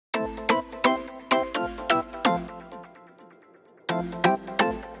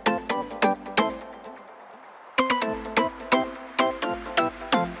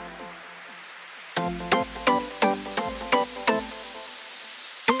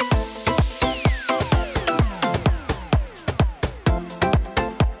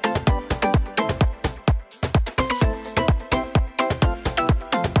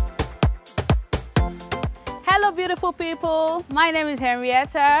Hello people, my name is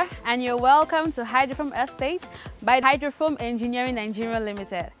Henrietta and you're welcome to Hydraform Estates by Hydraform Engineering Nigeria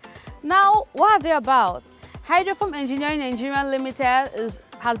Limited. Now, what are they about? Hydraform Engineering Nigeria Limited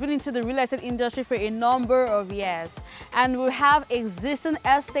has been into the real estate industry for a number of years, and we have existing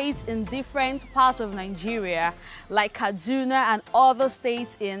estates in different parts of Nigeria like Kaduna and other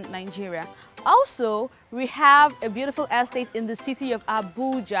states in Nigeria. Also, we have a beautiful estate in the city of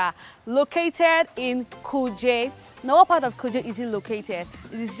Abuja, located in Kuje. Now, what part of Kuje is it located?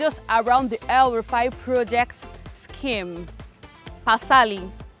 It is just around the El Rufai project scheme, Pasali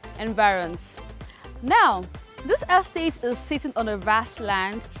environs. Now, this estate is sitting on a vast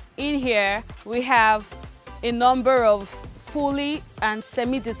land. In here, we have a number of fully and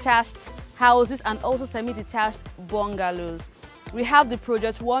semi-detached houses and also semi-detached bungalows. We have the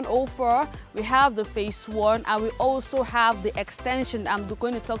project 104, we have the phase 1, and we also have the extension I'm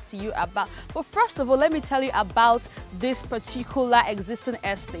going to talk to you about. But first of all, let me tell you about this particular existing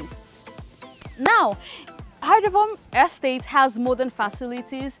estate. Now, Hydraform Estate has modern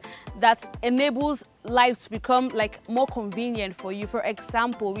facilities that enables life to become more convenient for you. For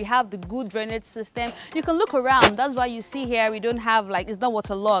example, we have the good drainage system. You can look around. That's why you see here we don't have it's not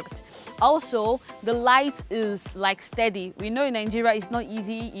waterlogged. Also, the light is steady. We know in Nigeria it's not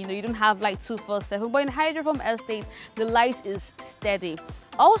easy, you don't have 24/7, but in Hydraform Estate the light is steady.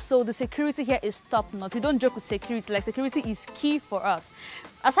 Also, the security here is top-notch. We don't joke with security. Security is key for us.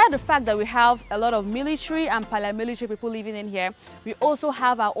 Aside the fact that we have a lot of military and paramilitary people living in here, we also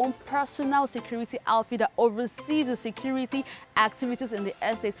have our own personal security outfit that oversees the security activities in the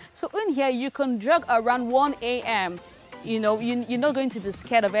estate. So in here, you can jog around 1 a.m. You're not going to be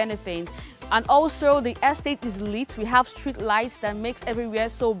scared of anything. And also, the estate is lit. We have street lights that makes everywhere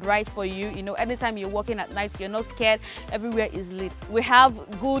so bright for you. Anytime you're walking at night, you're not scared. Everywhere is lit. We have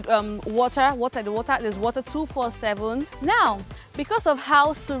good water. There's water 24/7. Now, because of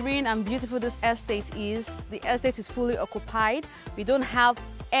how serene and beautiful this estate is, the estate is fully occupied. We don't have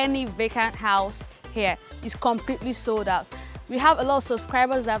any vacant house here. It's completely sold out. We have a lot of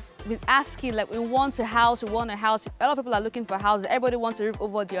subscribers that have been asking, we want a house, we want a house. A lot of people are looking for houses. Everybody wants a roof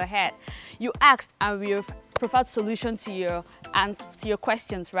over your head. You asked and we've provided solution to your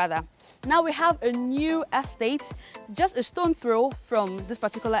questions rather. Now we have a new estate, just a stone throw from this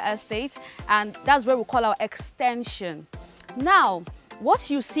particular estate, and that's where we call our extension. Now, what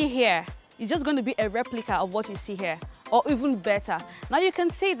you see here is just going to be a replica of what you see here, or even better. Now you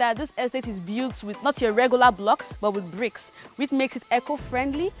can see that this estate is built with not your regular blocks, but with bricks, which makes it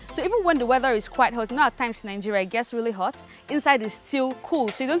eco-friendly. So even when the weather is quite hot, at times in Nigeria it gets really hot, inside is still cool.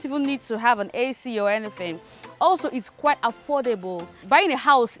 So you don't even need to have an AC or anything. Also, it's quite affordable. Buying a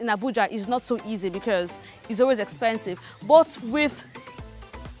house in Abuja is not so easy because it's always expensive. But with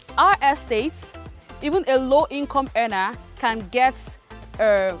our estates, even a low-income earner can get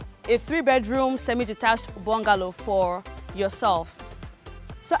a 3-bedroom semi-detached bungalow for yourself.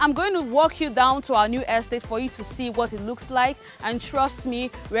 So I'm going to walk you down to our new estate for you to see what it looks like, and trust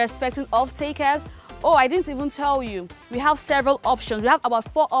me, we're expecting off-takers. Oh, I didn't even tell you, we have several options. We have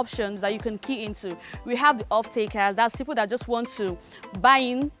about 4 options that you can key into. We have the off-takers, that's people that just want to buy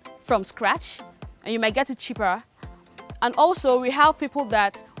in from scratch and you might get it cheaper. And also we have people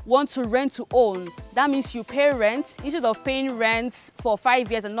that want to rent to own. That means you pay rent. Instead of paying rent for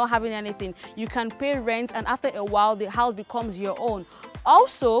 5 years and not having anything, you can pay rent, and after a while the house becomes your own.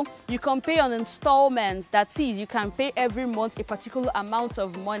 Also, you can pay on installments. That is, you can pay every month a particular amount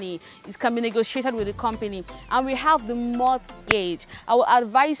of money. It can be negotiated with the company. And we have the mortgage. I will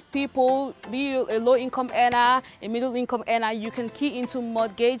advise people, be you a low-income earner, a middle-income earner, you can key into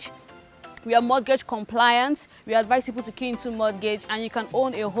mortgage. We are mortgage compliant. We advise people to key into mortgage, and you can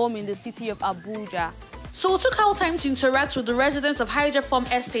own a home in the city of Abuja. So we took our time to interact with the residents of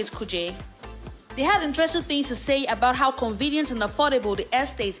Hydraform Estate Kuje. They had interesting things to say about how convenient and affordable the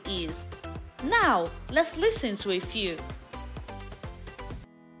estate is. Now, let's listen to a few.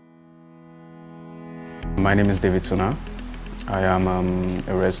 My name is David Tuna. I am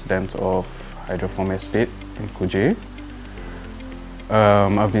a resident of Hydraform Estate in Kuje.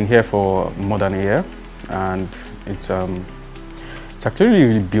 I've been here for more than a year, and it's actually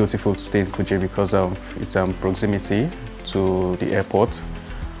really beautiful to stay in Kuje because of its proximity to the airport,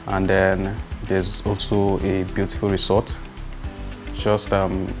 and then there's also a beautiful resort. Just I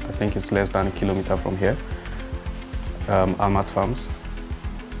think it's less than a kilometer from here. Almat Farms.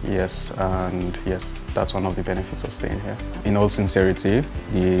 Yes, and yes, that's one of the benefits of staying here. In all sincerity,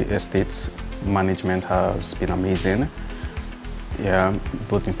 the estate management has been amazing. Yeah,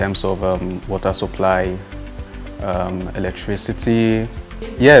 both in terms of water supply, electricity.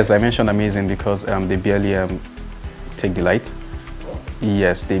 Yes, I mentioned amazing because they barely take the light.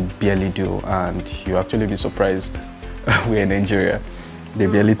 Yes, they barely do, and you actually be surprised. We're in Nigeria. They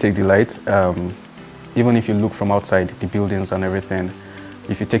barely take the light. Even if you look from outside, the buildings and everything,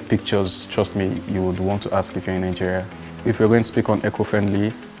 if you take pictures, trust me, you would want to ask if you're in Nigeria. If we're going to speak on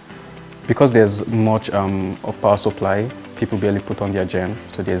eco-friendly, because there's much of power supply, people barely put on their gen,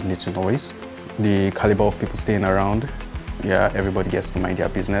 so there's little noise. The caliber of people staying around, yeah, everybody gets to mind their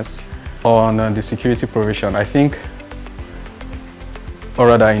business. On the security provision, I think, or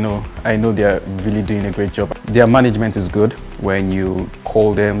rather I know they're really doing a great job. Their management is good. When you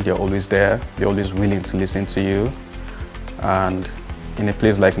call them, they're always there. They're always willing to listen to you. And in a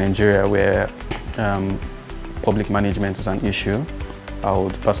place like Nigeria where public management is an issue, I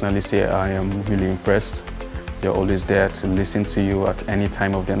would personally say I am really impressed. They're always there to listen to you at any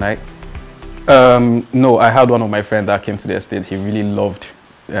time of the night. No, I had one of my friends that came to the estate. He really loved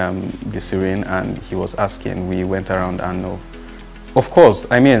the siren, and he was asking. We went around and no. Of course,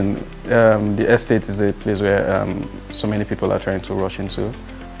 I mean, the estate is a place where so many people are trying to rush into.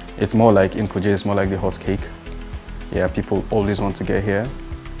 It's more like in Kuje, it's more like the hot cake. Yeah, people always want to get here.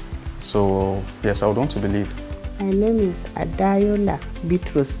 So yes, I would want to believe. My name is Adayola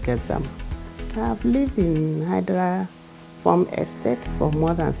Bitrus Gazam. I've lived in Hydraform Estate for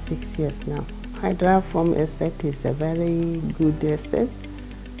more than 6 years now. Hydraform Estate is a very good estate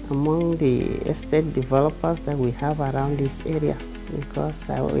among the estate developers that we have around this area, because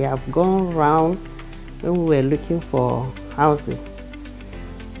we have gone around when we were looking for houses.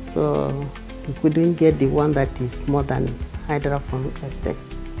 So we couldn't get the one that is more than Hydraform Estate.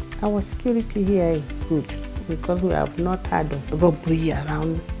 Our security here is good because we have not heard of robbery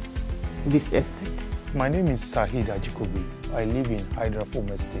around this estate. My name is Sahid Ajikobi. I live in Hydraform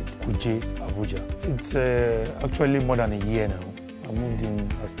Estate, Kuje, Abuja. It's actually more than a year now. I moved in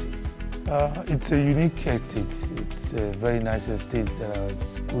last year. It's a unique estate. It's a very nice estate.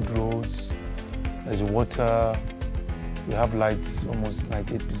 There's good roads, there's water. We have lights almost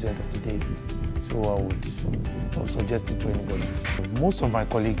 98% of the day. So I would suggest it to anybody. Most of my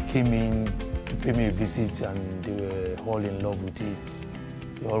colleagues came in to pay me a visit and they were all in love with it.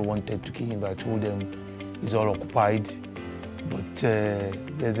 They all wanted to key in, but I told them it's all occupied. But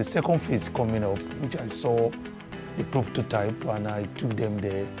there's a second phase coming up, which I saw the prototype, and I took them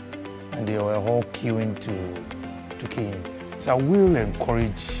there, and they were all queuing to key in. So I will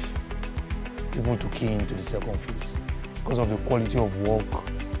encourage people to key into the second phase because of the quality of work.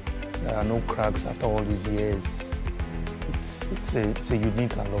 There are no cracks after all these years. It's a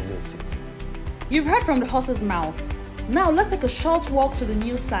unique and lovely estate. You've heard from the horse's mouth. Now let's take a short walk to the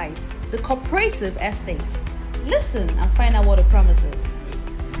new site, the Cooperative Estate. Listen and find out what it promises.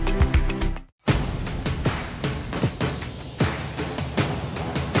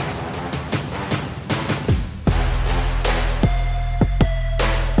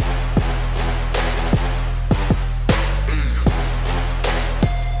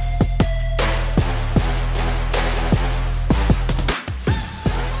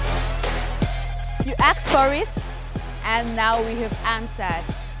 You asked for it, and now we have answered.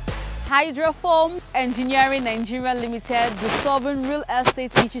 Hydraform Engineering Nigeria Limited, the sovereign real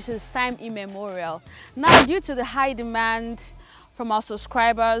estate issues is time immemorial. Now, due to the high demand from our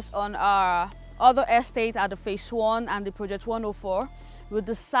subscribers on our other estates at the Phase 1 and the Project 104, we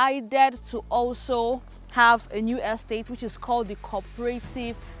decided to also have a new estate which is called the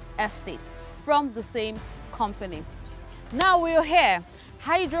Cooperative Estate from the same company. Now we're here.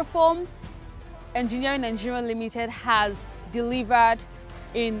 Hydraform Engineering Nigeria Limited has delivered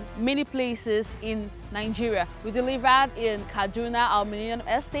in many places in Nigeria. We delivered in Kaduna, our Millennium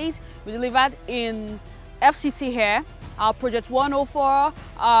Estate. We delivered in FCT here, our Project 104,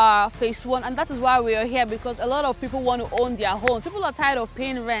 our Phase 1, and that is why we are here, because a lot of people want to own their homes. People are tired of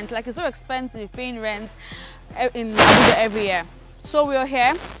paying rent, like it's so expensive paying rent in Abuja every year. So we are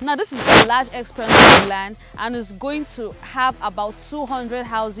here. Now this is a large expanse of land and is going to have about 200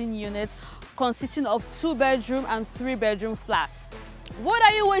 housing units consisting of 2-bedroom and 3-bedroom flats. What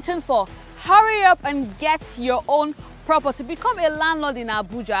are you waiting for? Hurry up and get your own property. Become a landlord in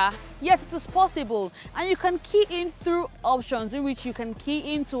Abuja. Yes, it is possible. And you can key in through options in which you can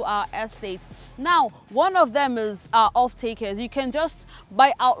key into our estate. Now, one of them is our off-takers. You can just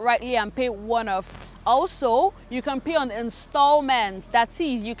buy outrightly and pay one-off. Also, you can pay on installments. That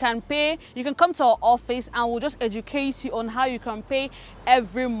is, you can come to our office and we'll just educate you on how you can pay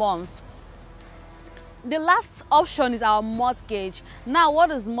every month. The last option is our mortgage. Now, what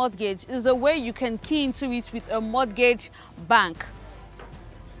is mortgage? Is a way you can key into it with a mortgage bank.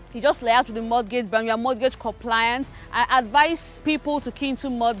 You just lay out with the mortgage bank, you are mortgage compliant. I advise people to key into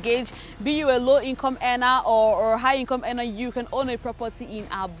mortgage. Be you a low income earner or high income earner, you can own a property in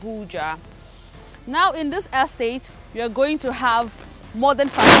Abuja. Now in this estate, you're going to have modern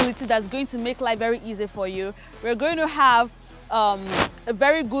facility that's going to make life very easy for you. We're going to have a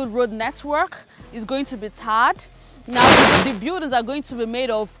very good road network. It's going to be tarred. Now the buildings are going to be made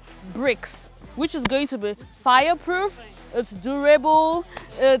of bricks, which is going to be fireproof. It's durable,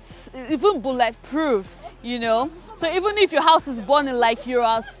 it's even bulletproof, you know. So even if your house is burning, like, you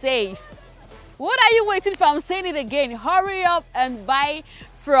are safe. What are you waiting for? I'm saying it again. Hurry up and buy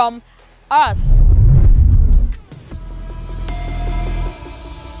from us.